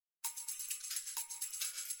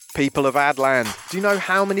People of Adland, do you know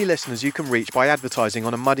how many listeners you can reach by advertising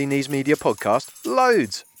on a Muddy Knees Media podcast?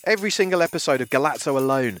 Loads! Every single episode of Galazzo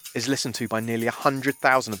alone is listened to by nearly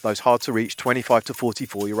 100,000 of those hard-to-reach 25 to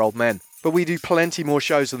 44-year-old men. But we do plenty more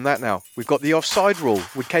shows than that now. We've got The Offside Rule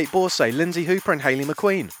with Kate Borsay, Lindsay Hooper and Hayley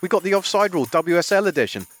McQueen. We've got The Offside Rule WSL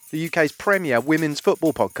Edition, the UK's premier women's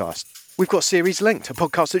football podcast. We've got Series Linked, a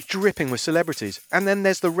podcast that's dripping with celebrities. And then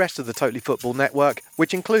there's the rest of the Totally Football network,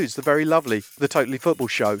 which includes the very lovely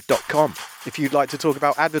thetotallyfootballshow.com. If you'd like to talk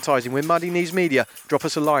about advertising with Muddy Knees Media, drop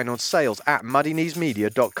us a line on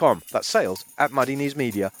sales@muddykneesmedia.com. That's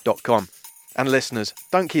sales@muddykneesmedia.com. And listeners,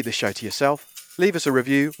 don't keep this show to yourself. Leave us a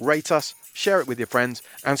review, rate us, share it with your friends,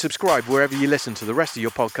 and subscribe wherever you listen to the rest of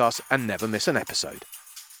your podcasts and never miss an episode.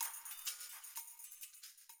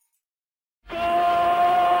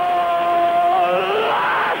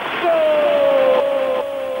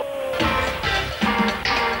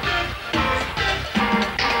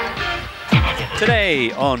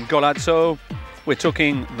 Today on Golazzo, we're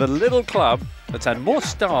talking the little club that's had more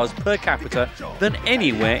stars per capita than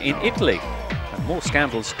anywhere in Italy. And more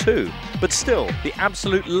scandals too, but still the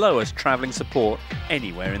absolute lowest travelling support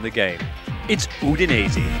anywhere in the game. It's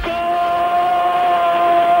Udinese.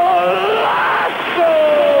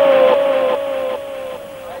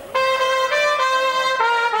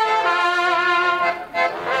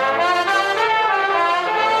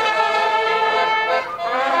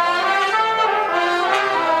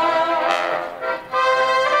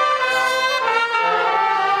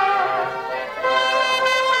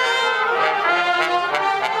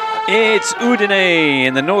 It's Udine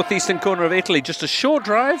in the northeastern corner of Italy, just a short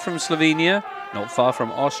drive from Slovenia, not far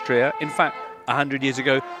from Austria. In fact, 100 years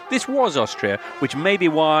ago, this was Austria, which may be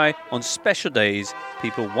why on special days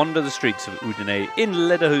people wander the streets of Udine in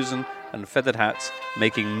lederhosen and feathered hats,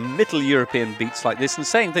 making Middle European beats like this and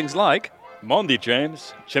saying things like, Mondi,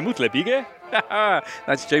 James. C'è le bighe?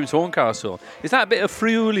 That's James Horncastle. Is that a bit of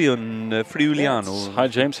Friuliano? Yes. Hi,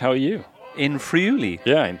 James. How are you? In Friuli?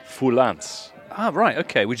 Yeah, in Fulans. Ah, right,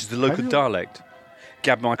 okay, which is the local dialect.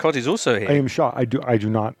 Gab Marcotte is also here. I am shocked. I do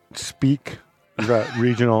not speak the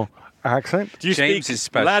regional accent. Do you James speak is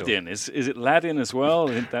special. Ladin? Is it Ladin as well?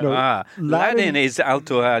 No. Ladin is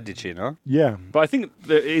Alto Adige, no? Yeah. But I think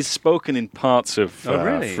it is spoken in parts of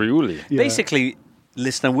really? Friuli. Yeah. Basically,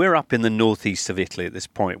 listener, we're up in the northeast of Italy at this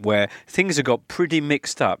point where things have got pretty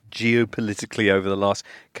mixed up geopolitically over the last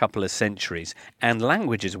couple of centuries and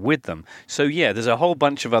languages with them. So, yeah, there's a whole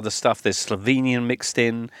bunch of other stuff. There's Slovenian mixed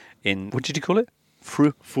in what did you call it?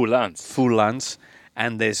 Fulans. Fulans.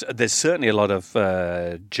 And there's certainly a lot of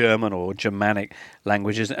German or Germanic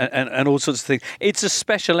languages and all sorts of things. It's a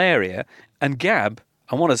special area. And Gab,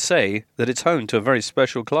 I want to say that it's home to a very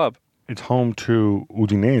special club. It's home to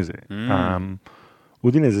Udinese.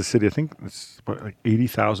 Udine is a city, I think it's about like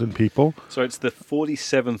 80,000 people. So it's the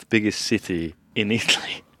 47th biggest city in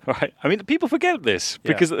Italy, right? I mean, people forget this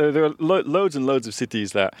because there are loads and loads of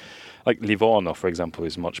cities that, like Livorno, for example,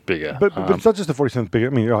 is much bigger. But it's not just the 47th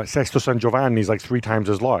biggest. I mean, Sesto San Giovanni is like 3 times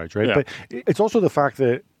as large, right? Yeah. But it's also the fact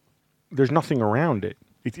that there's nothing around it.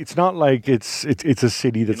 It's not like it's a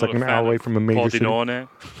city that's like an hour away from a major city. Pordenone.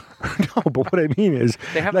 No, but what I mean is,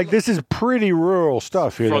 this is pretty rural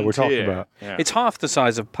stuff here that we're talking about. Yeah. It's half the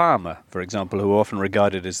size of Parma, for example, who are often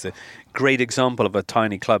regarded as the great example of a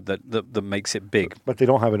tiny club that makes it big. But they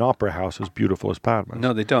don't have an opera house as beautiful as Parma.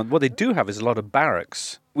 No, they don't. What they do have is a lot of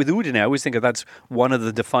barracks. With Udine, I always think of that's one of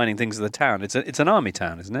the defining things of the town. It's an army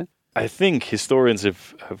town, isn't it? I think historians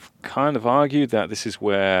have kind of argued that this is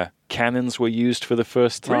where cannons were used for the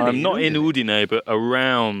first time. Really? Not in Udine, but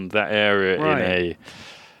around that area Right.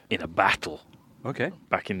 in a battle. Okay.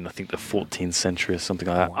 Back in, I think, the 14th century or something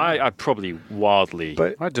like that. I probably wildly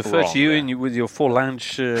I defer to you with your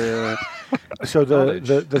phalange. So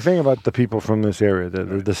the thing about the people from this area,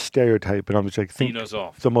 the stereotype, and I'm just like, think Dino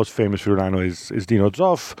Zoff. the most famous Friulano is Dino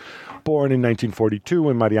Zoff, born in 1942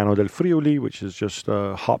 in Mariano del Friuli, which is just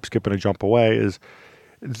a hop, skip, and a jump away.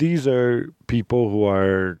 These are people who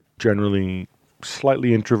are generally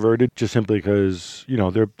slightly introverted, just simply because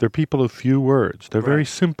they're people of few words. They're very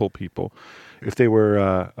simple people. If they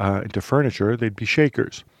were into furniture, they'd be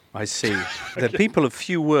shakers. I see. They're people of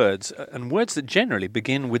few words, and words that generally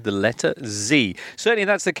begin with the letter Z. Certainly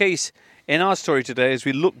that's the case in our story today as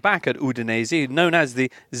we look back at Udinese, known as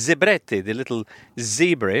the Zebrette, the little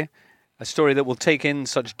zebra, a story that will take in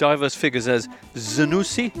such diverse figures as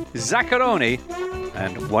Zanussi, Zaccaroni,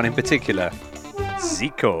 and one in particular,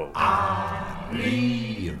 Zico.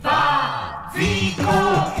 Arriva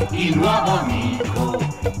Zico, il nuovo amico,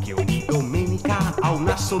 che ogni domenica ha un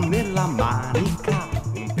asso nella manica,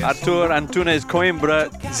 un Artur Antunes Coimbra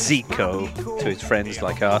Zico, to his friends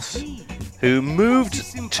like us, who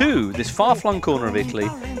moved to this far-flung corner of Italy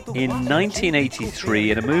in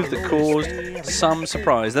 1983 in a move that caused some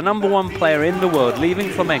surprise. The number one player in the world leaving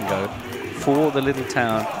Flamengo for the little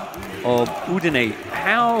town of Udine.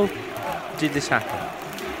 How did this happen?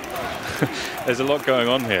 There's a lot going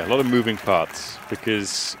on here, a lot of moving parts,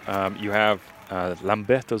 because you have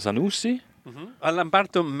Lamberto Zanussi.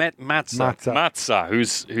 Lamberto Mazza. Mazza,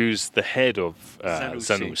 who's the head of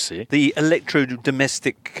Zanussi. The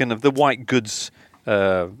electro-domestic kind of the white goods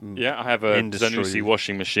Yeah, I have a industry. Zanussi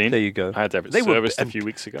washing machine. There you go. I had to have it serviced a few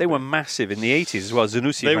weeks ago. They were massive in the 80s as well.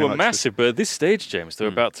 Zanussi They very were much massive, but at this stage, James, they're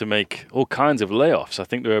about to make all kinds of layoffs. I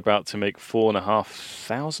think they're about to make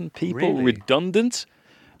 4,500 people Really? redundant.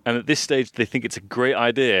 And at this stage, they think it's a great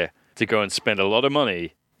idea to go and spend a lot of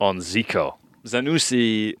money on Zico.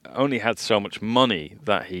 Zanussi only had so much money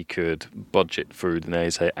that he could budget for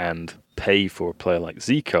Udinese and pay for a player like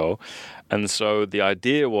Zico. And so the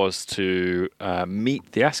idea was to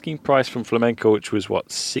meet the asking price from Flamenco, which was,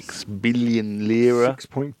 6 billion lira?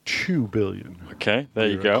 6.2 billion. Okay, there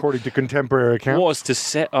you go. According to contemporary accounts. Was to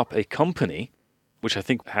set up a company which I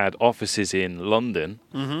think had offices in London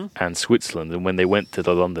and Switzerland. And when they went to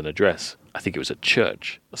the London address, I think it was a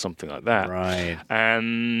church or something like that. Right.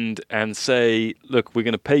 And say, look, we're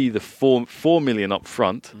going to pay you the 4 million up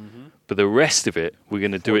front, but the rest of it, we're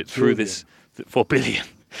going to do it through this 4 billion.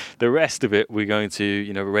 The rest of it, we're going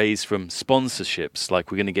to, raise from sponsorships.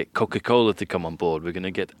 Like we're going to get Coca-Cola to come on board. We're going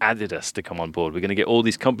to get Adidas to come on board. We're going to get all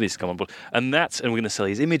these companies to come on board. And we're going to sell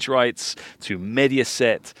his image rights to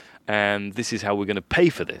Mediaset. And this is how we're going to pay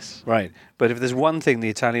for this. Right. But if there's one thing the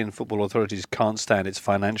Italian football authorities can't stand, it's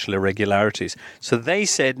financial irregularities. So they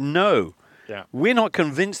said, no, we're not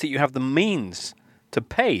convinced that you have the means to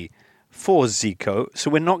pay for Zico, so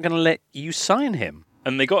we're not going to let you sign him.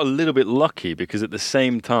 And they got a little bit lucky because at the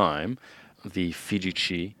same time, the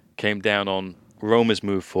FIGC came down on Roma's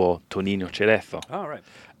move for Tonino Cerezo. Oh, right.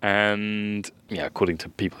 And, according to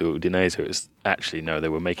people at Udinese, it was actually, no, they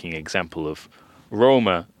were making an example of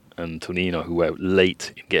Roma and Tonino, who were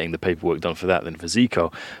late in getting the paperwork done for that than for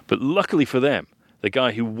Zico. But luckily for them, the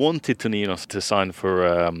guy who wanted Tonino to sign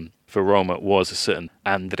for Roma was a certain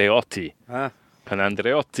Andreotti. And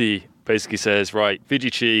Andreotti basically says, right,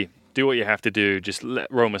 FIGC, do what you have to do, just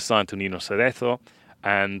let Roma sign Tonino Cerezo,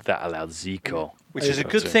 and that allowed Zico. Which is a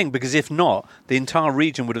good thing, because if not, the entire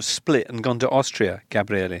region would have split and gone to Austria,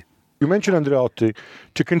 Gabriele. You mentioned Andreotti.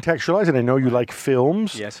 To contextualize, and I know you like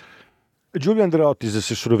films. Yes. Giulio Andreotti is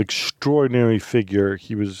this sort of extraordinary figure.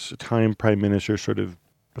 He was Italian prime minister, sort of,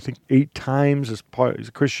 I think, 8 times as part. He's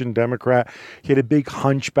a Christian Democrat. He had a big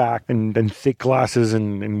hunchback and thick glasses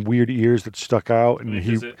and weird ears that stuck out. And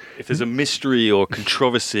if there's a mystery or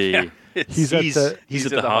controversy, he's at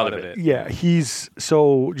the heart of it. Yeah,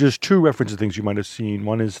 so just 2 references things you might have seen.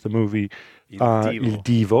 One is the movie Il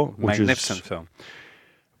Divo, which magnificent film.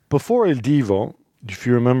 Before Il Divo, if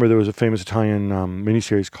you remember, there was a famous Italian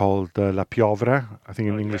miniseries called La Piovra. I think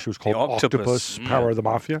in English it was called Octopus, Power of the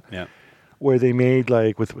Mafia. Yeah. Where they made,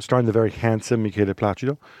 starring the very handsome Michele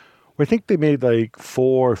Placido, where I think they made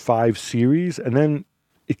 4 or 5 series, and then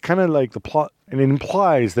it kind of the plot, and it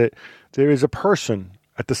implies that there is a person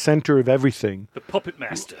at the center of everything. The puppet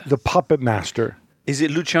master. The puppet master. Is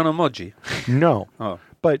it Luciano Moggi? No. Oh.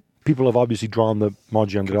 But people have obviously drawn the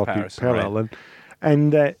Moggi Andreotti parallel, right.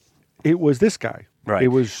 and it was this guy. Right. It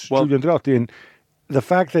was Giulio Andreotti, and the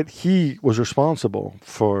fact that he was responsible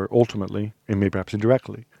for, ultimately, and maybe perhaps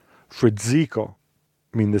indirectly, for Zico,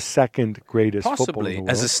 the second greatest footballer in the Possibly world.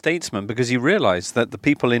 as a statesman, because he realised that the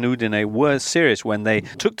people in Udine were serious when they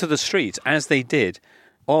took to the streets, as they did,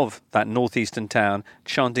 of that northeastern town,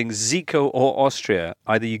 chanting Zico or Austria.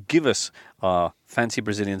 Either you give us our fancy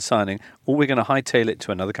Brazilian signing, or we're going to hightail it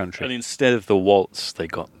to another country. And instead of the waltz, they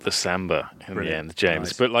got the samba in the end,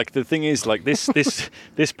 James. Nice. But the thing is,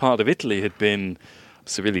 this part of Italy had been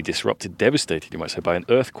severely disrupted, devastated, you might say, by an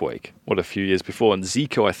earthquake. A few years before, and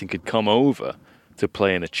Zico, I think, had come over to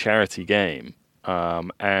play in a charity game.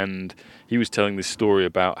 And he was telling this story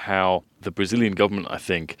about how the Brazilian government, I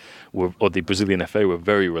think, or the Brazilian FA were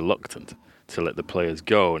very reluctant to let the players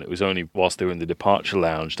go. And it was only whilst they were in the departure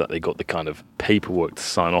lounge that they got the kind of paperwork to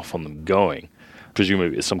sign off on them going.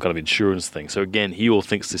 Presumably it's some kind of insurance thing. So again, he all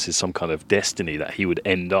thinks this is some kind of destiny that he would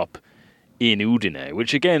end up in Udine,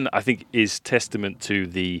 which again, I think is testament to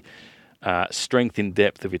the strength and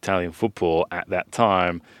depth of Italian football at that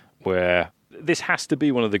time, where this has to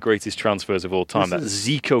be one of the greatest transfers of all time. That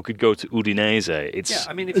Zico could go to Udinese.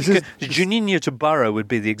 Juninho to Barrow would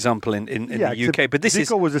be the example in the UK. But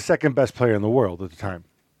Zico was the second best player in the world at the time.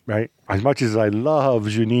 right? As much as I love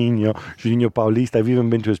Juninho Paulista, I've even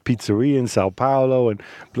been to his pizzeria in Sao Paulo and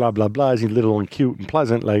blah, blah, blah. He's little and cute and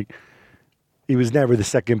pleasant. Like, he was never the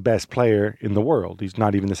second best player in the world. He's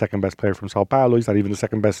not even the second best player from Sao Paulo. He's not even the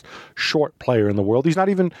second best short player in the world.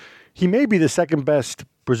 He may be the second best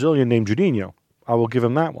Brazilian named Juninho. I will give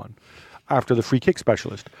him that one after the free kick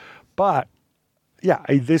specialist. But yeah,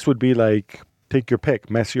 this would be like, take your pick,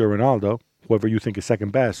 Messi or Ronaldo, whoever you think is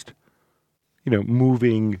second best,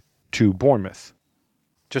 moving to Bournemouth.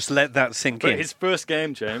 Just let that sink But in. his first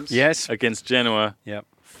game, James, Yes. against Genoa, Yep.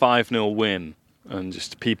 5-0 win, and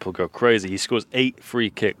just people go crazy. He scores 8 free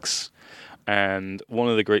kicks. And one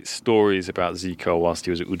of the great stories about Zico whilst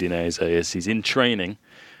he was at Udinese is he's in training,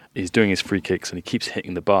 he's doing his free kicks, and he keeps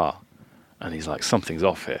hitting the bar. And he's like, something's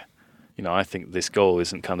off here. I think this goal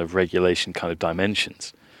isn't kind of regulation kind of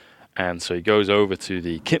dimensions. And so he goes over to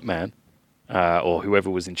the kit man, or whoever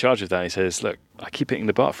was in charge of that. And he says, look, I keep hitting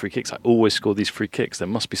the bar free kicks. I always score these free kicks. There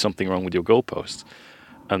must be something wrong with your goalposts.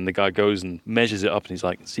 And the guy goes and measures it up, and he's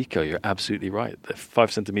like, Zico, you're absolutely right. They're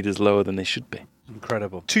 5 centimetres lower than they should be.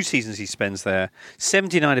 Incredible. 2 seasons he spends there,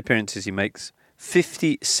 79 appearances he makes,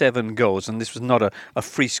 57 goals, and this was not a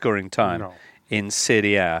free-scoring time in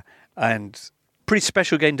Serie A. And pretty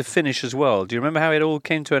special game to finish as well. Do you remember how it all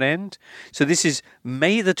came to an end? So this is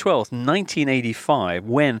May the 12th, 1985,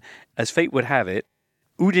 when, as fate would have it,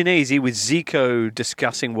 Udinese, with Zico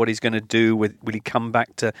discussing what he's going to do, will he come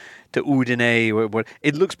back to Udine?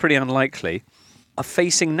 It looks pretty unlikely, are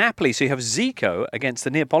facing Napoli. So you have Zico against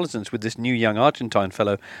the Neapolitans with this new young Argentine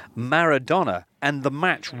fellow, Maradona. And the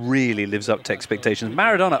match really lives up to expectations.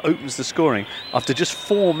 Maradona opens the scoring after just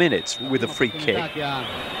 4 minutes with a free kick.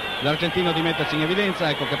 L'argentino di mettersi in evidenza,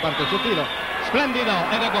 ecco che parte il suo tiro, splendido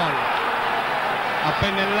ed è gol. Ha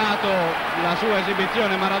pennellato la sua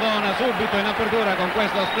esibizione Maradona subito in apertura con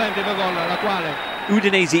questo splendido gol, la quale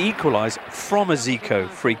Udinese equalise from a Zico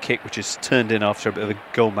free kick, which is turned in after a bit of a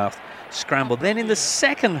goal-mouth scramble. Then in the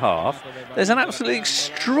second half, there's an absolutely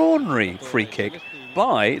extraordinary free kick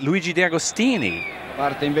by Luigi De Agostini.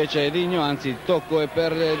 parte invece Edinho, anzi il tocco è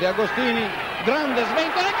per De Agostini, grande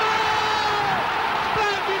sventola e gol!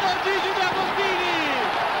 Splendido Gigi De Agostini!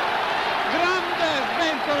 Grande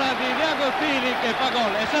sventola di De Agostini che fa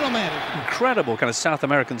gol e se lo merita. Incredible kind of South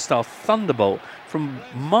American style thunderbolt from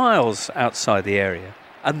miles outside the area.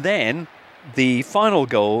 And then the final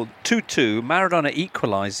goal, 2-2, Maradona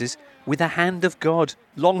equalises with a hand of God.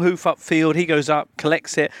 Long hoof upfield, he goes up,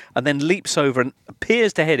 collects it, and then leaps over and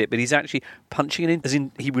appears to head it, but he's actually punching it in, as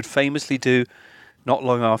in he would famously do not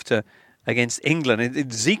long after against England.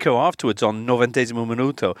 Zico afterwards on 90°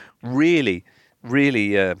 minuto, really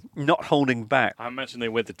not holding back. I imagine they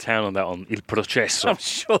went to town on that on Il Processo. I'm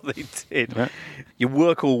sure they did. Yeah. You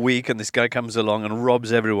work all week and this guy comes along and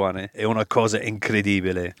robs everyone. È una cosa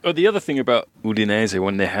incredibile. Oh, the other thing about Udinese,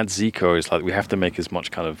 when they had Zico, is like we have to make as much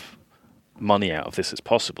kind of money out of this as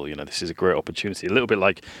possible. This is a great opportunity. A little bit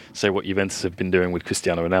like, say, what Juventus have been doing with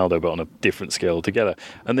Cristiano Ronaldo, but on a different scale altogether.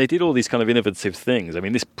 And they did all these kind of innovative things. I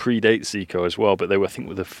mean, this predates Zico as well, but they were, I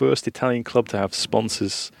think, the first Italian club to have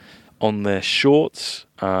sponsors on their shorts,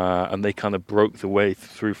 and they kind of broke the way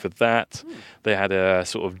through for that. They had a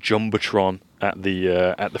sort of jumbotron at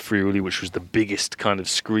the Friuli, which was the biggest kind of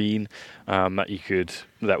screen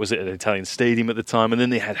that was at an Italian stadium at the time. And then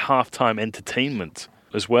they had halftime entertainment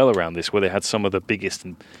as well around this, where they had some of the biggest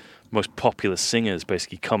and most popular singers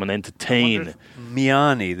basically come and entertain.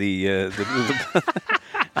 Miani,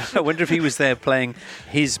 I wonder if he was there playing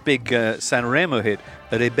his big Sanremo hit,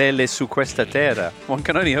 Rebelle su questa terra. One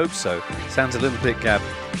can only hope so. Sounds a little bit, Gab,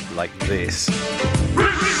 like this.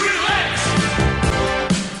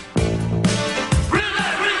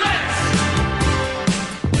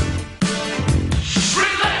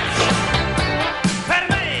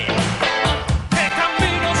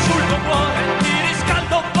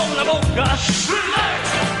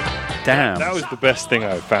 Damn. That was the best thing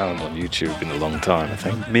I've found on YouTube in a long time, I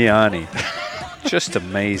think. Miani. Just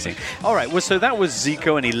amazing. All right, well, so that was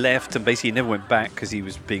Zico, and he left, and basically never went back because he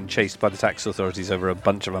was being chased by the tax authorities over a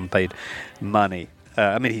bunch of unpaid money.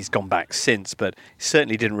 I mean, he's gone back since, but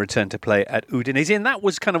certainly didn't return to play at Udinese. And that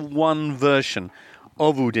was kind of one version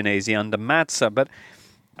of Udinese under Mazza. But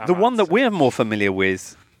the one that we're more familiar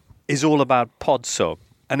with is all about Pozzo.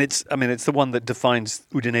 And it's the one that defines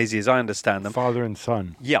Udinese as I understand them. Father and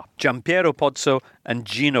son. Yeah, Giampiero Pozzo and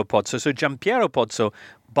Gino Pozzo. So Giampiero Pozzo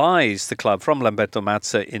buys the club from Lamberto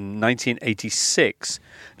Mazza in 1986.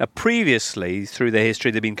 Now, previously, through their history,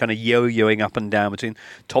 they've been kind of yo-yoing up and down between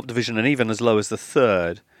top division and even as low as the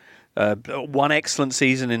third. One excellent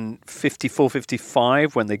season in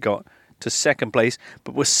 54-55 when they got to second place,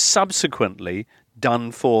 but were subsequently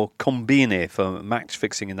done for combine, for match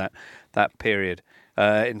fixing in that period.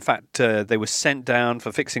 In fact, they were sent down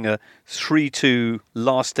for fixing a 3-2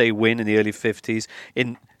 last day win in the early 50s.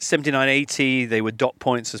 In 79-80, they were dot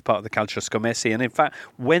points as part of the Calcio Scommessi. And in fact,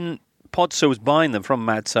 when Pozzo was buying them from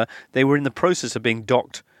Mazza, they were in the process of being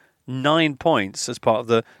docked 9 points as part of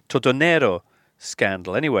the Totonero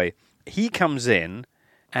scandal. Anyway, he comes in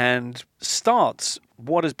and starts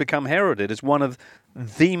what has become heralded as one of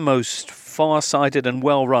the most far-sighted and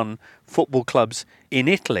well-run football clubs in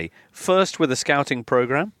Italy. First with a scouting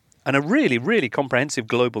program and a really, really comprehensive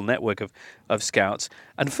global network of scouts,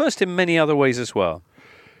 and first in many other ways as well.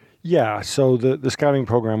 Yeah, so the scouting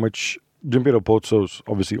program, which Giampiero Pozzo's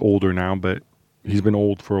obviously older now, but he's been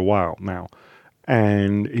old for a while now.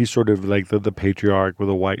 And he's sort of like the patriarch with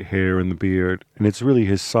the white hair and the beard. And it's really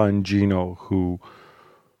his son, Gino, who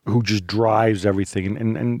just drives everything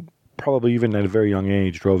and probably even at a very young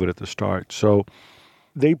age drove it at the start. So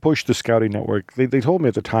they pushed the scouting network. They told me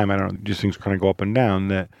at the time, I don't know, these things kind of go up and down,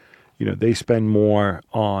 that they spend more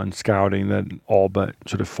on scouting than all but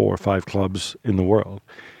sort of 4 or 5 clubs in the world.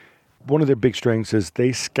 One of their big strengths is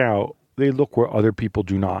they scout, they look where other people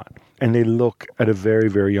do not. And they look at a very,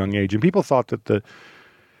 very young age. And people thought that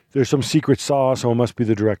there's some secret sauce, or it must be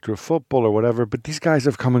the director of football or whatever. But these guys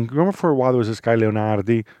have come and... Remember for a while there was this guy,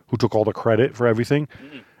 Leonardi, who took all the credit for everything?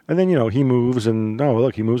 Mm-hmm. And then, he moves and,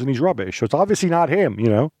 he moves and he's rubbish. So it's obviously not him,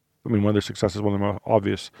 I mean, one of their successes, one of the most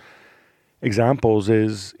obvious examples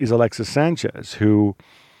is Alexis Sanchez, who,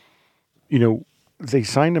 they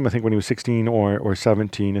signed him, I think, when he was 16 or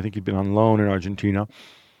 17. I think he'd been on loan in Argentina.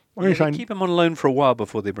 They keep him on loan for a while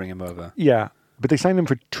before they bring him over. Yeah, but they signed him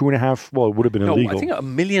for 2.5. Well, it would have been illegal. I think a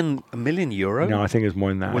million euro. No, I think it's more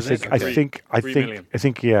than that. Was I think,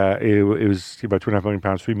 yeah, it was about £2.5 million,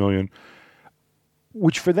 £3 million,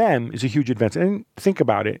 which for them is a huge advance. And think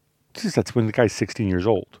about it. That's when the guy's 16 years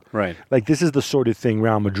old. Right. Like, this is the sort of thing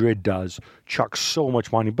Real Madrid does, chuck so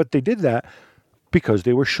much money. But they did that because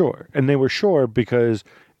they were sure. And they were sure because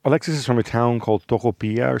Alexis is from a town called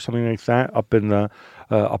Tocopilla or something like that, up in the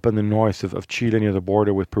north of Chile, near the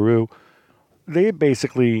border with Peru. They had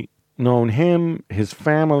basically known him, his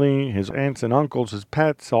family, his aunts and uncles, his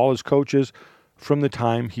pets, all his coaches, from the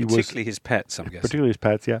time he was... Particularly his pets, I'm guessing. Particularly his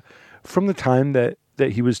pets, yeah. From the time that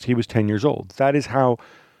he was 10 years old. That is how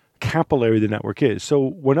capillary the network is. So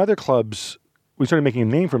when other clubs... We started making a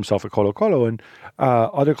name for himself at Colo-Colo, and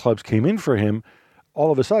other clubs came in for him. All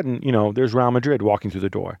of a sudden, there's Real Madrid walking through the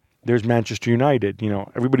door. There's Manchester United,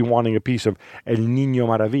 everybody wanting a piece of El Niño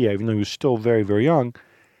Maravilla, even though he was still very, very young.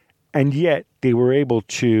 And yet they were able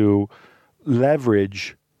to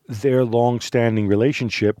leverage their long-standing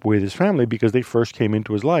relationship with his family because they first came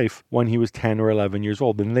into his life when he was 10 or 11 years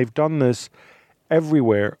old. And they've done this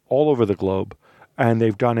everywhere, all over the globe. And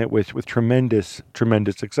they've done it with tremendous,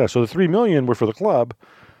 tremendous success. So the $3 million were for the club,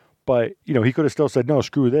 but, he could have still said, no,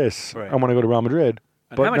 screw this. Right. I want to go to Real Madrid.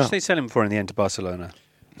 And how much did they sell him for in the end to Barcelona?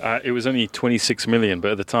 It was only 26 million,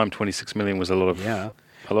 but at the time, 26 million was a lot of money.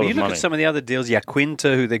 You look at some of the other deals,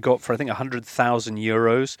 Iaquinta, who they got for, I think, 100,000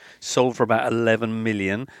 euros, sold for about 11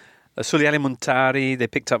 million. Suliali Montari, they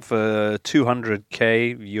picked up for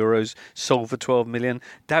 200k euros, sold for 12 million.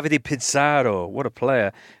 Davide Pizarro, what a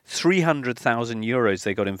player. 300,000 euros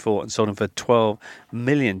they got him for and sold him for 12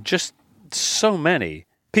 million. Just so many.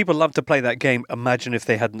 People love to play that game. Imagine if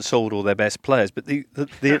they hadn't sold all their best players. But the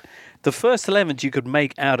first 11s you could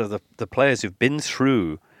make out of the players who've been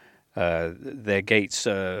through their gates.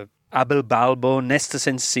 Abel Balbo, Nesta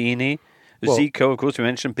Sensini, Zico, of course, we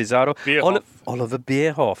mentioned Pizarro. Oliver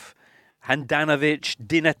Bierhoff, Handanovic,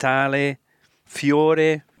 Di Natale,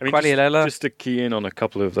 Fiore, Quagliarella. Just to key in on a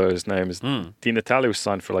couple of those names. Di Natale was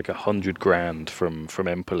signed for like 100 grand from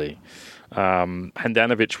Empoli.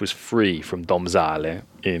 Handanovic was free from Domzale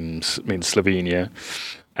in Slovenia,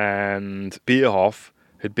 and Bierhoff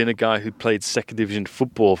had been a guy who played second division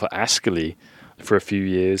football for Ascoli for a few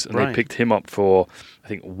years, and they picked him up for I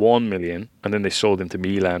think 1 million, and then they sold him to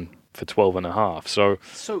Milan for 12.5.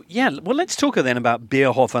 So yeah, well, let's talk then about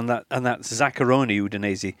Bierhoff and that Zaccheroni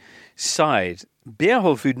Udinese side.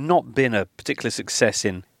 Bierhoff, who'd not been a particular success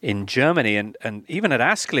in Germany and even at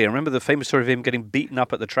Ascoli. I remember the famous story of him getting beaten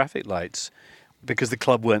up at the traffic lights because the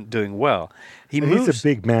club weren't doing well. He's a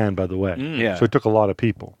big man, by the way. Yeah. So it took a lot of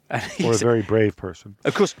people. Or a very brave person.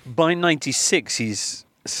 Of course, by 96, he's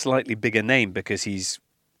a slightly bigger name because he's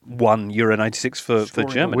won Euro 96 for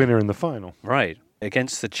Germany. Winner in the final. Right.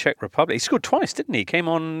 Against the Czech Republic. He scored twice, didn't he? Came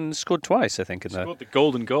on and scored twice, I think. Scored the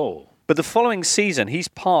golden goal. But the following season, he's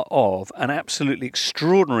part of an absolutely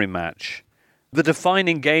extraordinary match. The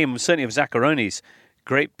defining game, certainly of Zaccheroni's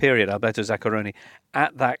great period, Alberto Zaccheroni,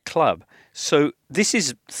 at that club. So this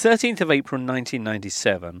is 13th of April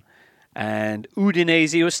 1997, and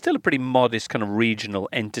Udinese, who was still a pretty modest kind of regional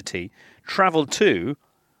entity, travelled to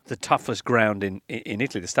the toughest ground in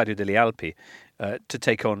Italy, the Stadio delle Alpi, to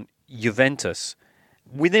take on Juventus.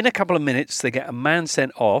 Within a couple of minutes, they get a man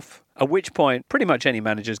sent off, at which point pretty much any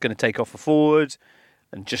manager is going to take off a forward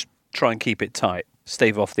and just try and keep it tight,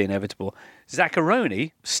 stave off the inevitable.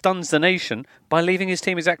 Zaccheroni stuns the nation by leaving his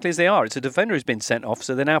team exactly as they are. It's a defender who's been sent off,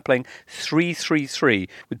 so they're now playing 3-3-3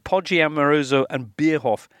 with Poggi, Amoroso and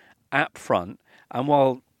Bierhoff up front. And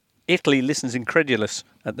while Italy listens incredulous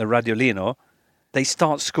at the Radiolino, they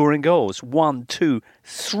start scoring goals. 1, 2,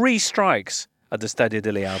 3 strikes at the Stadio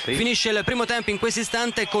delle Alpi. Finisce il primo tempo in questo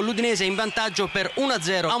istante con l'Udinese in vantaggio per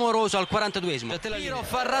 1-0. Amoroso al 42esimo.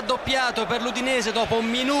 Bierhoff ha raddoppiato per l'Udinese dopo 1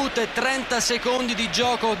 minuto e 30 secondi di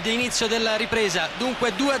gioco di inizio della ripresa.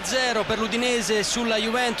 Dunque 2-0 per l'Udinese sulla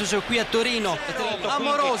Juventus qui a Torino.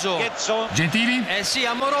 Amoroso. Gentili? Sì,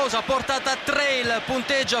 Amoroso ha portato a 3 il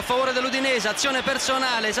punteggio a favore dell'Udinese. Azione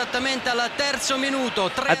personale esattamente al terzo minuto.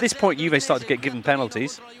 At this point, Juve start to get given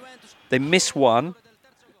penalties. They miss one.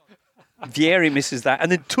 Vieri misses that.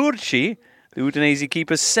 And then Turci, the Udinese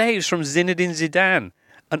keeper, saves from Zinedine Zidane.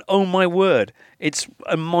 And oh my word, it's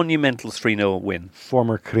a monumental 3-0 win.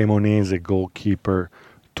 Former Cremonese goalkeeper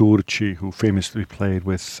Turci, who famously played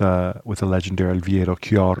with the legendary Alviero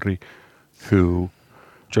Chiorri, who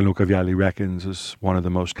Gianluca Vialli reckons is one of the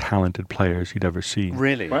most talented players he'd ever seen.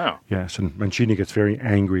 Really? Wow. Yes, and Mancini gets very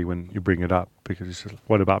angry when you bring it up because he says,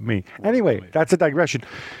 what about me? Anyway, that's a digression.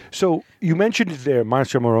 So you mentioned it there,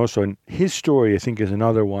 Marcio Amoroso, and his story, I think, is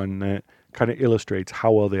another one that kind of illustrates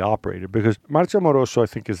how well they operated, because Marcio Amoroso, I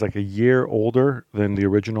think, is like a year older than the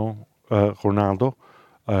original Ronaldo.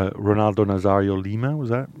 Ronaldo Nazario Lima, was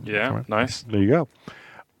that? Yeah, nice. There you go.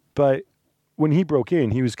 But when he broke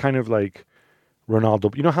in, he was kind of like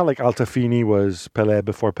Ronaldo. You know how like Altafini was Pelé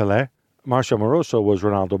before Pelé? Marcio Amoroso was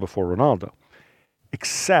Ronaldo before Ronaldo.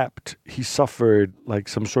 Except he suffered like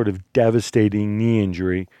some sort of devastating knee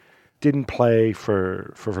injury. Didn't play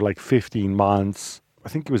for like 15 months. I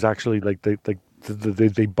think it was actually like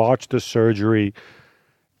they botched the surgery.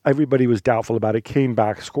 Everybody was doubtful about it. Came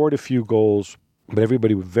back, scored a few goals, but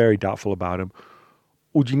everybody was very doubtful about him.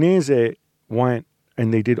 Udinese went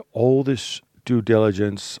and they did all this due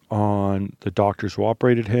diligence on the doctors who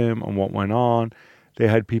operated him, on what went on. They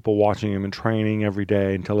had people watching him in training every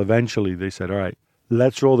day until eventually they said, all right,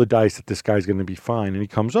 let's roll the dice that this guy's going to be fine. And he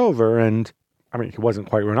comes over and, I mean, he wasn't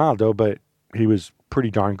quite Ronaldo, but he was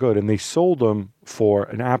pretty darn good. And they sold him for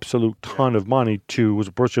an absolute ton of money to, was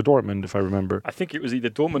it Borussia Dortmund, if I remember? I think it was either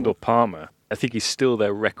Dortmund or Parma. I think he's still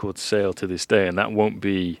their record sale to this day, and that won't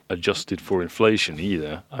be adjusted for inflation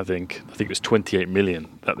either. I think it was 28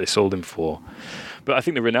 million that they sold him for. But I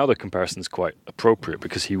think the Ronaldo comparison is quite appropriate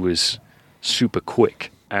because he was super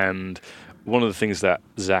quick. And one of the things that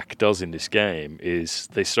Zach does in this game is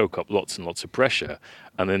they soak up lots and lots of pressure,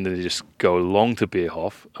 and then they just go long to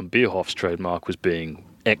Bierhoff, and Bierhoff's trademark was being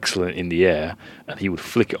excellent in the air, and he would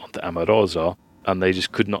flick it onto Amoroso, and they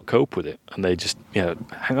just could not cope with it. And they just,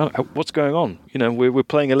 hang on, what's going on? We're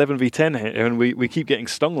playing 11v10 here, and we keep getting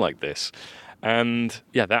stung like this. And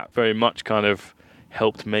yeah, that very much kind of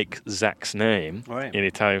helped make Zach's name in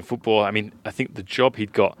Italian football. I mean, I think the job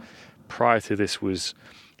he'd got prior to this was...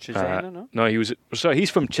 Cesena, no? No, he's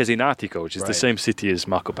from Cesenatico, which is the same city as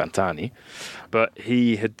Marco Pantani. But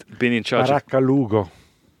he had been in charge Paraccalugo.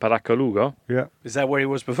 Paraccalugo? Yeah. Is that where he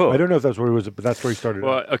was before? I don't know if that's where he was, but that's where he started.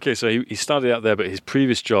 Well, okay, so he started out there, but his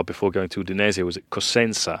previous job before going to Udinese was at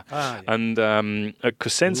Cosenza. Yeah. And at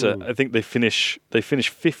Cosenza, I think they finished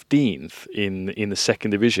 15th in the second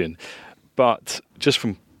division. But just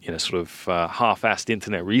from sort of half-assed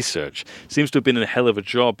internet research, seems to have been a hell of a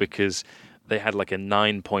job because they had like a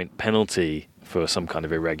 9-point penalty for some kind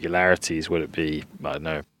of irregularities, would it be, I don't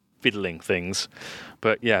know, fiddling things.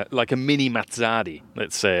 But yeah, like a mini Mazzarri,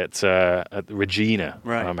 let's say, at Regina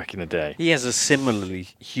back in the day. He has a similarly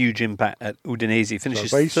huge impact at Udinese. He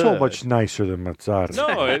finishes But he's third. so much nicer than Mazzarri.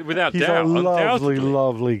 No, without He's doubt. a lovely, undoubtedly.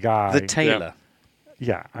 lovely guy. The Taylor.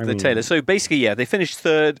 Yeah, I The mean, Taylor. So basically, they finished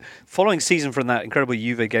third. Following season from that incredible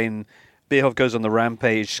Juve game, Bierhoff goes on the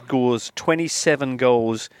rampage, scores 27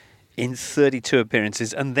 goals in 32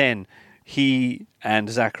 appearances, and then he and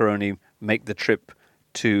Zaccheroni make the trip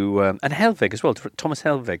to, and Helveg as well, Thomas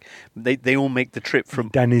Helveg. They all make the trip from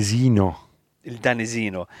Danesino. Il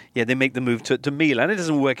Danesino. Yeah, they make the move to Milan. It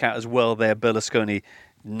doesn't work out as well there. Berlusconi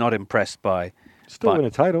not impressed by... Still win a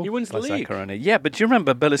title. He wins the league. Zaccheroni. Yeah, but do you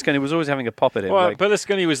remember Berlusconi was always having a pop at him? Well,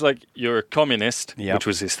 Berlusconi was like, you're a communist, Yep. which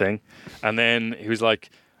was his thing. And then he was like,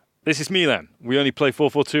 this is Milan. We only play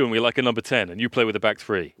 4-4-2 and we like a number 10 and you play with a back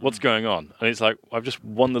three. What's going on? And it's like, I've just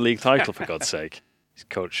won the league title, for God's sake. He's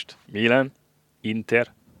coached Milan, Inter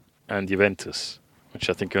and Juventus,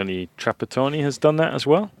 which I think only Trapattoni has done that as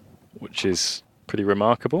well, which is pretty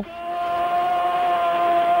remarkable.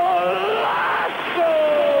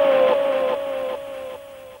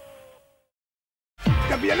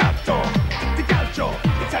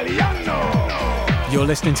 You're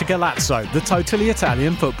listening to Galazzo, the totally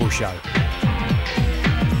Italian football show.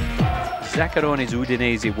 Zaccarone's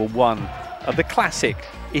Udinese were one of the classic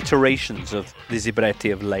iterations of the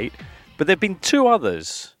Zibretti of late, but there have been two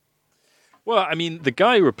others. Well, I mean, the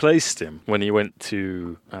guy who replaced him when he went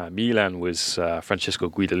to Milan was Francesco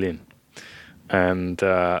Guidolin. And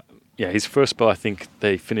his first spell, I think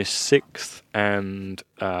they finished 6th, and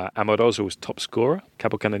Amoroso was top scorer,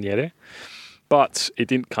 capocannoniere. But it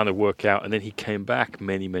didn't kind of work out, and then he came back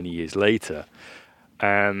many, many years later.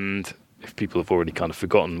 And if people have already kind of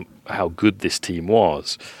forgotten how good this team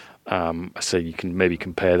was, I say you can maybe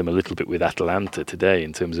compare them a little bit with Atalanta today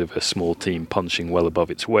in terms of a small team punching well above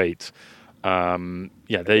its weight. They're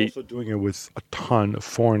also doing it with a ton of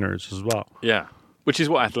foreigners as well. Yeah, which is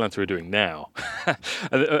what Atalanta are doing now.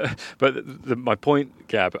 But my point,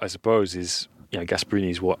 Gab, I suppose, is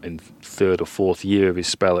Gasperini's in 3rd or 4th year of his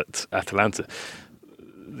spell at Atalanta.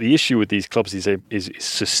 The issue with these clubs is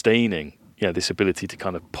sustaining this ability to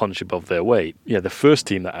kind of punch above their weight. The first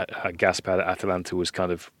team that Gasp had at Atalanta was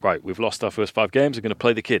kind of, right, we've lost our first 5 games, we're going to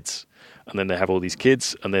play the kids. And then they have all these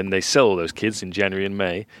kids, and then they sell all those kids in January and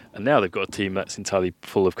May. And now they've got a team that's entirely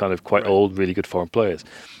full of kind of quite old, really good foreign players.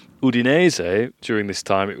 Udinese, during this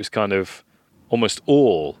time, it was kind of almost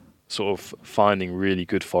all sort of finding really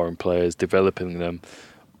good foreign players, developing them.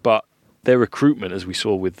 But their recruitment, as we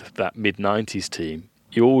saw with that mid-90s team,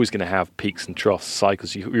 you're always going to have peaks and troughs,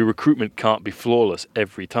 cycles. Your recruitment can't be flawless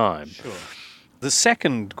every time. Sure. The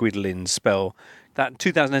second Guidolin spell, that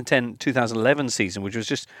 2010-2011 season, which was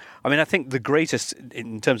just, I think the greatest,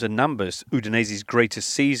 in terms of numbers, Udinese's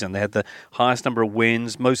greatest season. They had the highest number of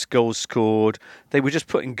wins, most goals scored. They were just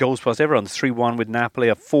putting goals past everyone. 3-1 with Napoli,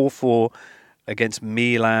 a 4-4 against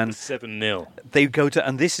Milan. 7-0. They go to,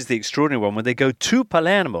 and this is the extraordinary one, when they go to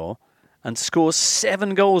Palermo and score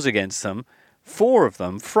 7 goals against them, 4 of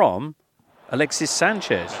them from Alexis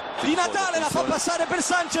Sanchez. Di Natale la fa passare per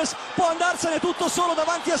Sanchez, può andarsene tutto solo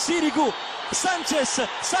davanti a Sirigu. Sanchez,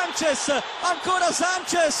 ancora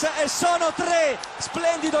Sanchez, e sono 3.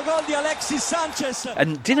 Splendido gol di Alexis Sanchez.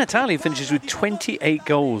 And Di Natale finishes with 28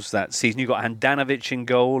 goals that season. You've got Handanovic in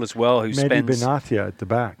goal as well, who Mehdi Benatia at the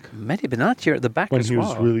back. Mehdi Benatia at the back when he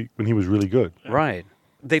was really good. Right.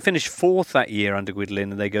 They finished 4th that year under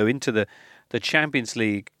Guidolin, and they go into the Champions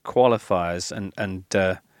League qualifiers and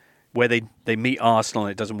where they meet Arsenal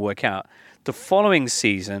and it doesn't work out. The following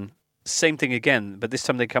season, same thing again, but this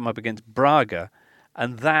time they come up against Braga,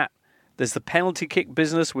 and there's the penalty kick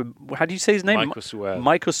business with, how do you say his name? Michael Suel.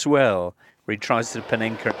 Michael Suel, where he tries to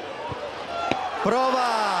Panenka.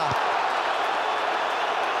 Prova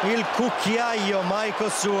il cucchiaio Michael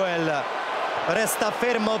Suel, resta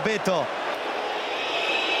fermo Beto.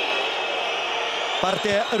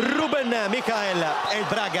 Parte Ruben Michael e il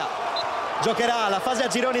Braga giocherà la fase a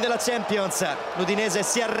gironi della Champions. L'Udinese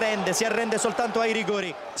si arrende soltanto ai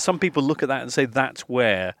rigori. Some people look at that and say that's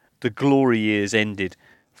where the glory years ended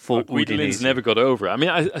for Udinese. Never got over it.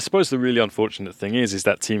 I suppose the really unfortunate thing is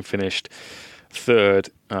that team finished 3rd,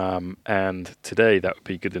 and today that would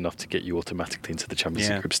be good enough to get you automatically into the Champions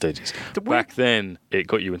League group stages. Back then, it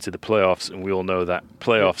got you into the playoffs, and we all know that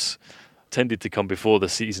playoffs tended to come before the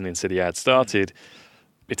season in Serie A had started.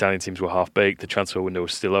 Italian teams were half-baked, the transfer window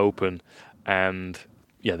was still open, and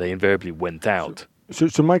they invariably went out.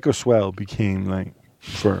 So Michael Suel became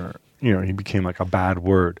he became like a bad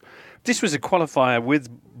word. This was a qualifier with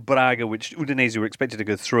Braga, which Udinese were expected to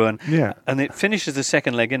go through, and it finishes the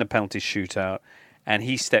second leg in a penalty shootout, and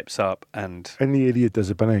he steps up and the idiot does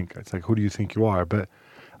a Panenka. It's like, who do you think you are? But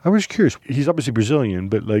I was curious. He's obviously Brazilian,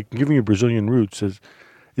 but giving you Brazilian roots,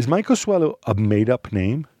 is Michael Suel a made-up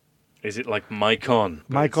name? Is it like Maicon?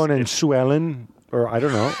 Maicon and Suelen, or I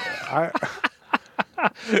don't know.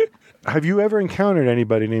 Have you ever encountered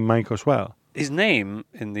anybody named Michael Suel? His name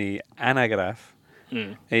in the anagraph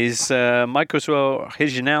is Michael Suel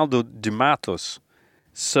Reginaldo de Matos.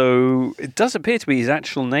 So it does appear to be his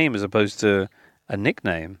actual name as opposed to a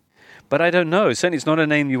nickname. But I don't know. Certainly it's not a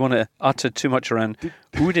name you want to utter too much around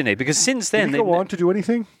Udine, because since then... Did he go on to do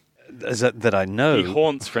anything? That I know. He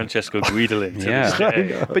haunts Francesco Guidolin to yeah. this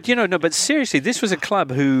day. But but seriously, this was a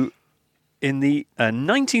club who, in the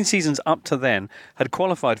 19 seasons up to then, had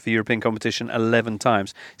qualified for European competition 11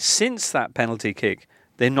 times. Since that penalty kick,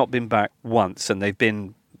 they've not been back once, and they've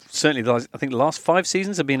been certainly, I think the last 5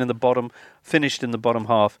 seasons have been finished in the bottom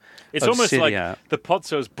half. It's of almost Serie A. like the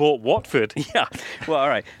Pozzos bought Watford. Yeah. Well, all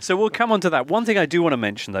right. So we'll come on to that. One thing I do want to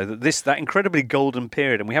mention, though, that incredibly golden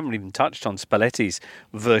period, and we haven't even touched on Spalletti's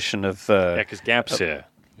version of. Because Gab's here.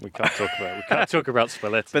 We can't talk about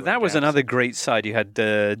Spalletti. But that was another great side. You had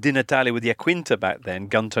Di Natale with Iaquinta back then,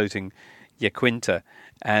 gun-toting Iaquinta,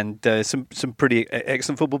 and some pretty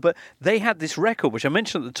excellent football. But they had this record, which I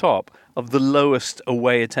mentioned at the top, of the lowest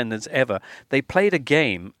away attendance ever. They played a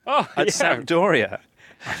game at Sampdoria,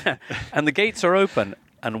 and the gates are open,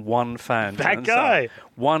 and one fan turns up.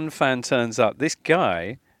 One fan turns up. This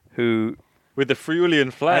guy who... with the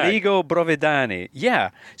Friulian flag. Arrigo Brovedani. Yeah.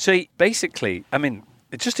 So basically, I mean...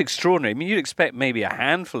 it's just extraordinary. I mean, you'd expect maybe a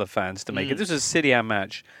handful of fans to make it. This was a Serie A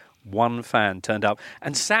match. One fan turned up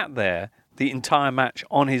and sat there the entire match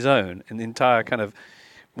on his own, in the entire kind of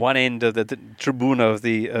one end of the tribuna of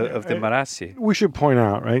the Marassi. We should point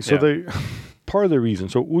out, right? So part of the reason.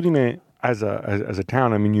 So Udine as a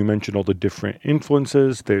town. I mean, you mentioned all the different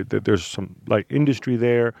influences. There's some like industry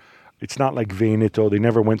there. It's not like Veneto. They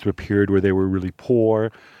never went through a period where they were really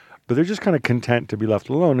poor, but they're just kind of content to be left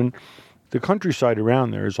alone. And the countryside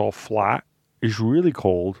around there is all flat, is really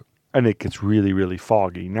cold, and it gets really, really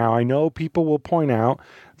foggy. Now, I know people will point out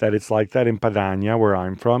that it's like that in Padania, where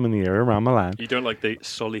I'm from, in the area around Milan. You don't like the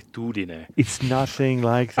solitudine. It's nothing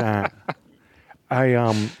like that.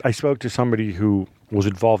 I spoke to somebody who was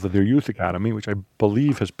involved in their youth academy, which I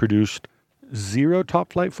believe has produced 0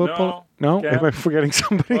 top-flight football. No? Yeah. Am I forgetting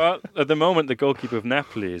somebody? Well, at the moment, the goalkeeper of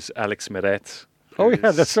Napoli is Alex Meret. Oh,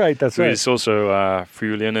 yeah, that's right. Who is also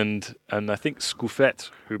Friulian, and I think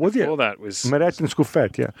Scuffet, who before that was... Meret and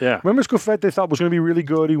Scuffet, yeah. Yeah. Remember Scuffet, they thought was going to be really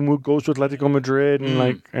good. He goes to Atletico Madrid,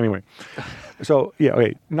 and anyway. So, yeah,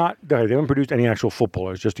 okay. They haven't produced any actual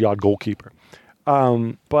footballers, just the odd goalkeeper.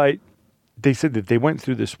 But they said that they went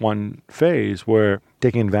through this one phase where,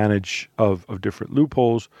 taking advantage of different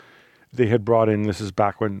loopholes, they had brought in, this is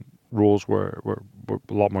back when rules were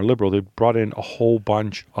a lot more liberal, they brought in a whole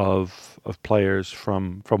bunch of players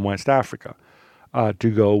from West Africa to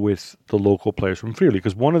go with the local players from Friuli.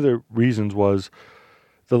 Because one of the reasons was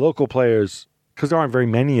the local players, because there aren't very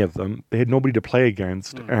many of them, they had nobody to play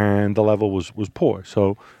against, and the level was poor.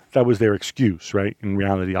 So that was their excuse, right? In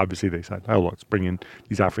reality, obviously, they said, oh, let's bring in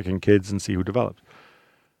these African kids and see who develops.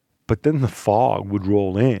 But then the fog would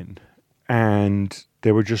roll in, and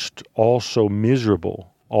they were just all so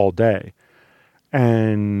miserable all day.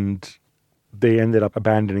 And they ended up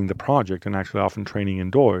abandoning the project and actually often training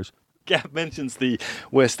indoors. Gab mentions the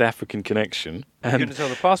West African connection. Are you going to tell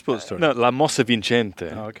the passport story? No, La Mossa Vincente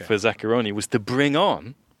for Zaccheroni was to bring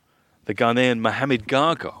on the Ghanaian Mohamed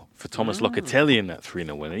Gago for Thomas Locatelli in that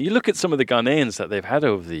 3-0 winner. You look at some of the Ghanaians that they've had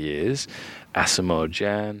over the years, Asamoah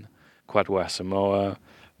Gyan, Kwadwo Asamoah,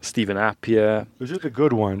 Stephen Appiah. Those are the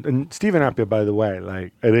good ones. And Stephen Appiah, by the way,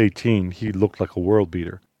 like at 18, he looked like a world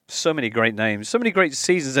beater. So many great names, so many great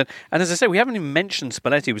seasons. And as I say, we haven't even mentioned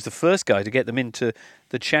Spalletti. He was the first guy to get them into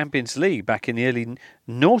the Champions League back in the early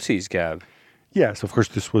noughties, Gab. Yes, of course,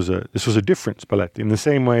 this was a different Spalletti. In the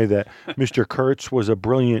same way that Mr. Kurtz was a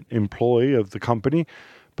brilliant employee of the company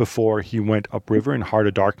before he went upriver in Heart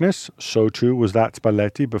of Darkness, so too was that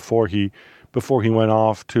Spalletti before he went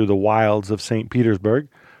off to the wilds of St. Petersburg.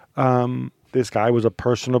 This guy was a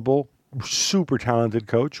personable, super talented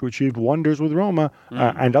coach who achieved wonders with Roma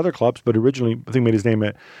and other clubs, but originally I think made his name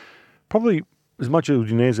at probably as much as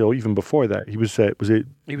Udinese or even before that. He was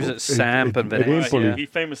at Samp and Venezia. He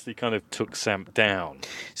famously kind of took Samp down.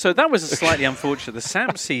 So that was slightly unfortunate. The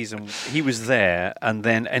Samp season, he was there, and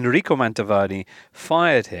then Enrico Mantovani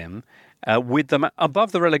fired him with them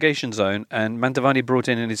above the relegation zone, and Mantovani brought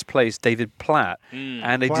in his place David Platt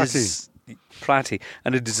and Platty.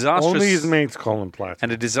 And a disastrous... Only his mates call him Platty.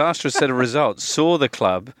 And a disastrous set of results saw the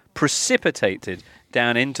club precipitated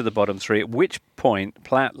down into the bottom 3, at which point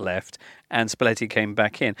Platt left and Spalletti came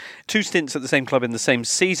back in. 2 stints at the same club in the same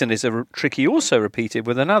season is a trick he also repeated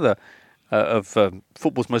with another of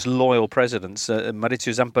football's most loyal presidents,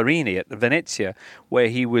 Maurizio Zamparini at Venezia, where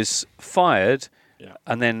he was fired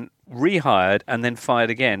and then rehired and then fired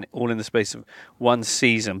again, all in the space of 1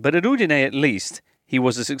 season. But at Udine, at least, he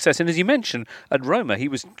was a success. And as you mentioned, at Roma, he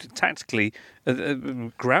was tactically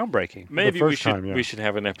groundbreaking. Maybe we should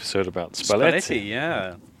have an episode about Spalletti.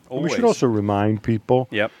 Yeah. Always. We should also remind people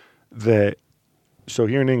that, so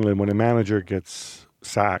here in England, when a manager gets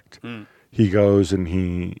sacked, he goes and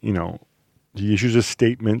he issues a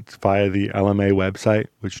statement via the LMA website,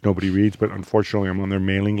 which nobody reads, but unfortunately I'm on their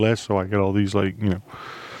mailing list, so I get all these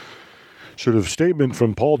sort of statement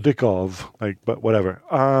from Paul Dickov, but whatever.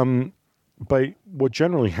 But what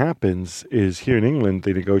generally happens is here in England,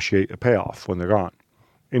 they negotiate a payoff when they're gone.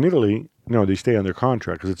 In Italy, no, they stay under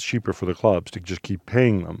contract because it's cheaper for the clubs to just keep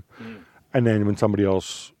paying them. And then when somebody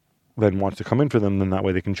else then wants to come in for them, then that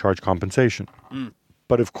way they can charge compensation.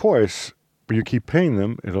 But of course, when you keep paying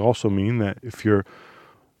them, it'll also mean that if you're,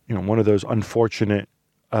 one of those unfortunate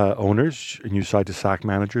owners and you decide to sack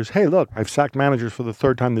managers, hey, look, I've sacked managers for the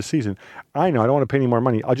third time this season. I know, I don't want to pay any more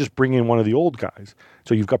money. I'll just bring in one of the old guys.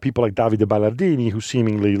 So you've got people like Davide Ballardini who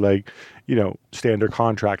seemingly stay under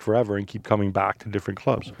contract forever and keep coming back to different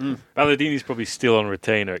clubs. Ballardini's probably still on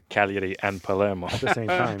retainer at Cagliari and Palermo. At the same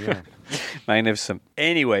time, yeah. Magnificent.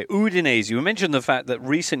 Anyway, Udinese, we mentioned the fact that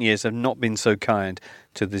recent years have not been so kind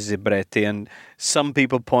to the Zebretti, and some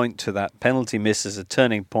people point to that penalty miss as a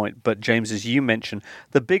turning point. But James, as you mentioned,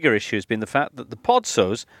 the bigger issue has been the fact that the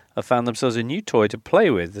Pozzos have found themselves a new toy to play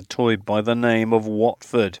with, the toy by the name of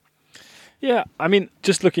Watford. Yeah, I mean,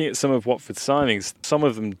 just looking at some of Watford's signings, some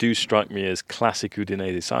of them do strike me as classic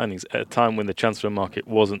Udinese signings at a time when the transfer market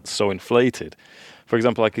wasn't so inflated. For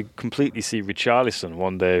example, I could completely see Richarlison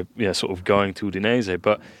one day, sort of going to Udinese.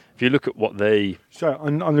 But if you look at what they... So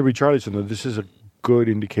on the Richarlison, though, this is a good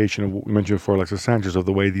indication of what we mentioned before, Alexis Sanchez, of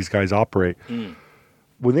the way these guys operate.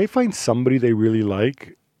 When they find somebody they really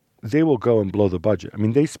like, they will go and blow the budget. I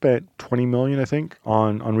mean, they spent 20 million, I think,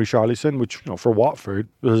 on Richarlison, which, for Watford,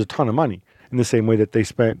 was a ton of money. In the same way that they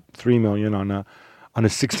spent 3 million on a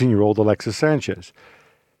 16-year-old Alexis Sanchez.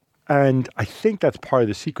 And I think that's part of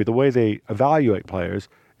the secret. The way they evaluate players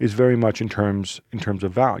is very much in terms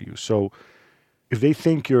of value. So if they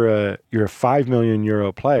think you're a €5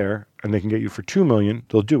 million player and they can get you for 2 million,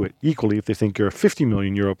 they'll do it. Equally, if they think you're a 50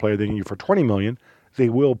 million euro player, they can get you for 20 million, they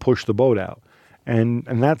will push the boat out. And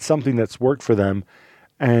that's something that's worked for them,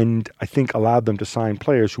 and I think allowed them to sign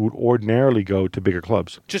players who would ordinarily go to bigger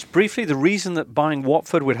clubs. Just briefly, the reason that buying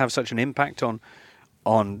Watford would have such an impact on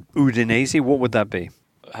Udinese, what would that be?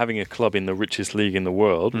 Having a club in the richest league in the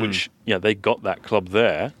world, which, they got that club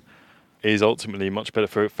there, is ultimately much better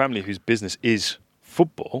for a family whose business is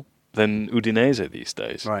football than Udinese these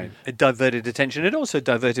days. Right. It diverted attention. It also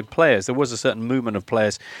diverted players. There was a certain movement of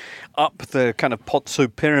players up the kind of Pozzo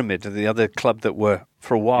pyramid, the other club that were,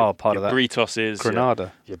 for a while, part of that. Britos,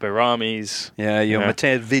 Granada. Your Beramis. Yeah, your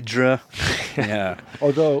Matej Vidra. Yeah.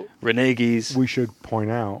 Although, Renegis. We should point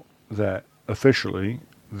out that officially,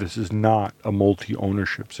 this is not a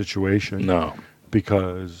multi-ownership situation. No.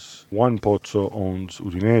 Because one Pozzo owns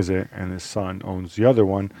Udinese and his son owns the other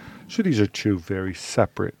one. So these are two very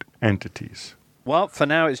separate entities. Well, for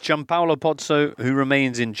now, it's Gianpaolo Pozzo who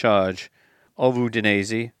remains in charge of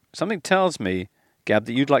Udinese. Something tells me, Gab,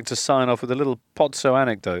 that you'd like to sign off with a little Pozzo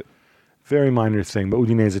anecdote. Very minor thing, but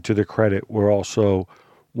Udinese, to their credit, were also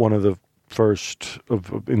one of the first,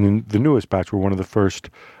 in the newest batch, were one of the first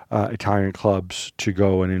Italian clubs to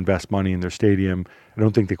go and invest money in their stadium. I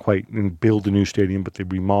don't think they quite build a new stadium, but they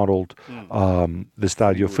remodeled the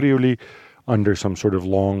Stadio Friuli under some sort of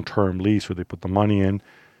long-term lease where they put the money in.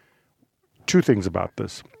 Two things about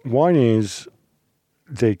this. One is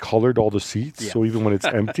they colored all the seats, so even when it's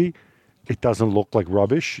empty, it doesn't look like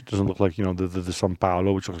rubbish. It doesn't look like, the San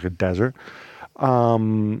Paolo, which looks like a desert.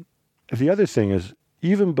 The other thing is,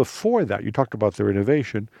 even before that, you talked about their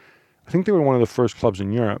innovation. I think they were one of the first clubs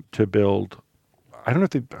in Europe to build, I don't know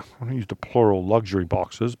if I want to use the plural, luxury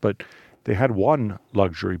boxes, but they had one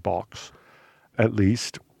luxury box, at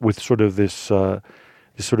least, with sort of this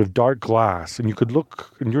sort of dark glass, and you could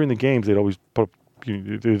look. And during the games, they'd always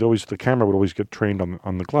the camera would always get trained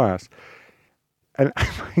on the glass. And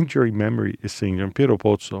my enduring memory is seeing Gianpiero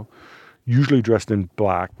Pozzo, usually dressed in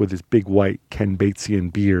black with his big white Ken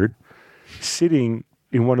Batesian beard, sitting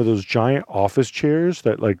in one of those giant office chairs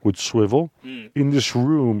that would swivel in this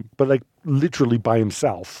room, but literally by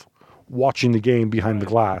himself, watching the game behind the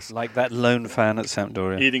glass. Like that lone fan at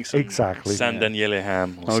Sampdoria. Eating some exactly. San Daniele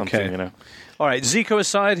ham or something, All right, Zico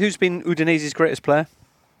aside, who's been Udinese's greatest player?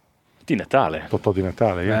 Di Natale. Totò Di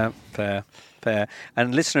Natale, yeah. Fair.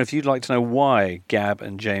 And listener, if you'd like to know why Gab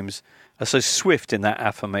and James are so swift in that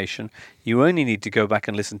affirmation, you only need to go back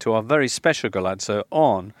and listen to our very special Golazzo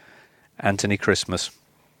on Anthony Christmas.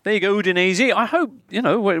 There you go, Udinese. I hope,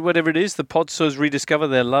 whatever it is, the Pozzos rediscover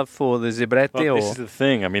their love for the Zebretti. Well, this is the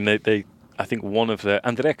thing. I mean, they I think one of the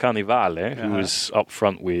Andrea Carnivale, who was up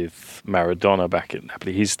front with Maradona back at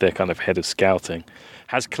Napoli, he's their kind of head of scouting,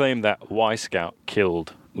 has claimed that Y-Scout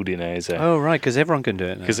killed Udinese. Oh, right, because everyone can do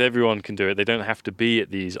it now. Because everyone can do it. They don't have to be at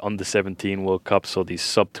these under-17 World Cups or these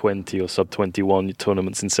sub-20 or sub-21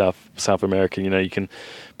 tournaments in South America. You can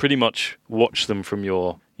pretty much watch them from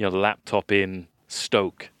your laptop in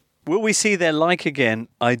Stoke. Will we see their like again?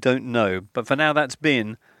 I don't know. But for now, that's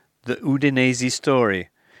been the Udinese story.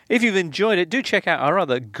 If you've enjoyed it, do check out our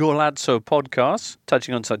other Golazzo podcasts,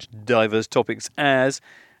 touching on such diverse topics as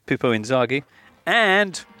Pippo Inzaghi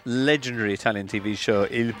and legendary Italian TV show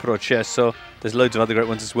Il Processo. There's loads of other great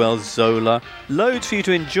ones as well, Zola. Loads for you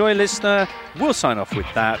to enjoy, listener. We'll sign off with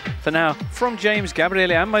that. For now, from James,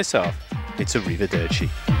 Gabriele and myself, it's arrivederci.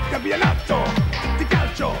 Campionato di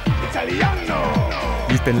calcio italiano.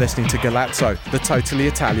 You've been listening to Galazzo, the totally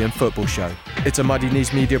Italian football show. It's a Muddy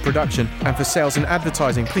Knees Media production, and for sales and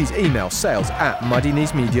advertising, please email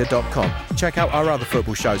sales@muddykneesmedia.com. Check out our other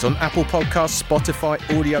football shows on Apple Podcasts, Spotify,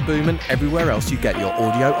 Audio Boom, and everywhere else you get your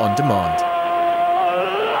audio on demand.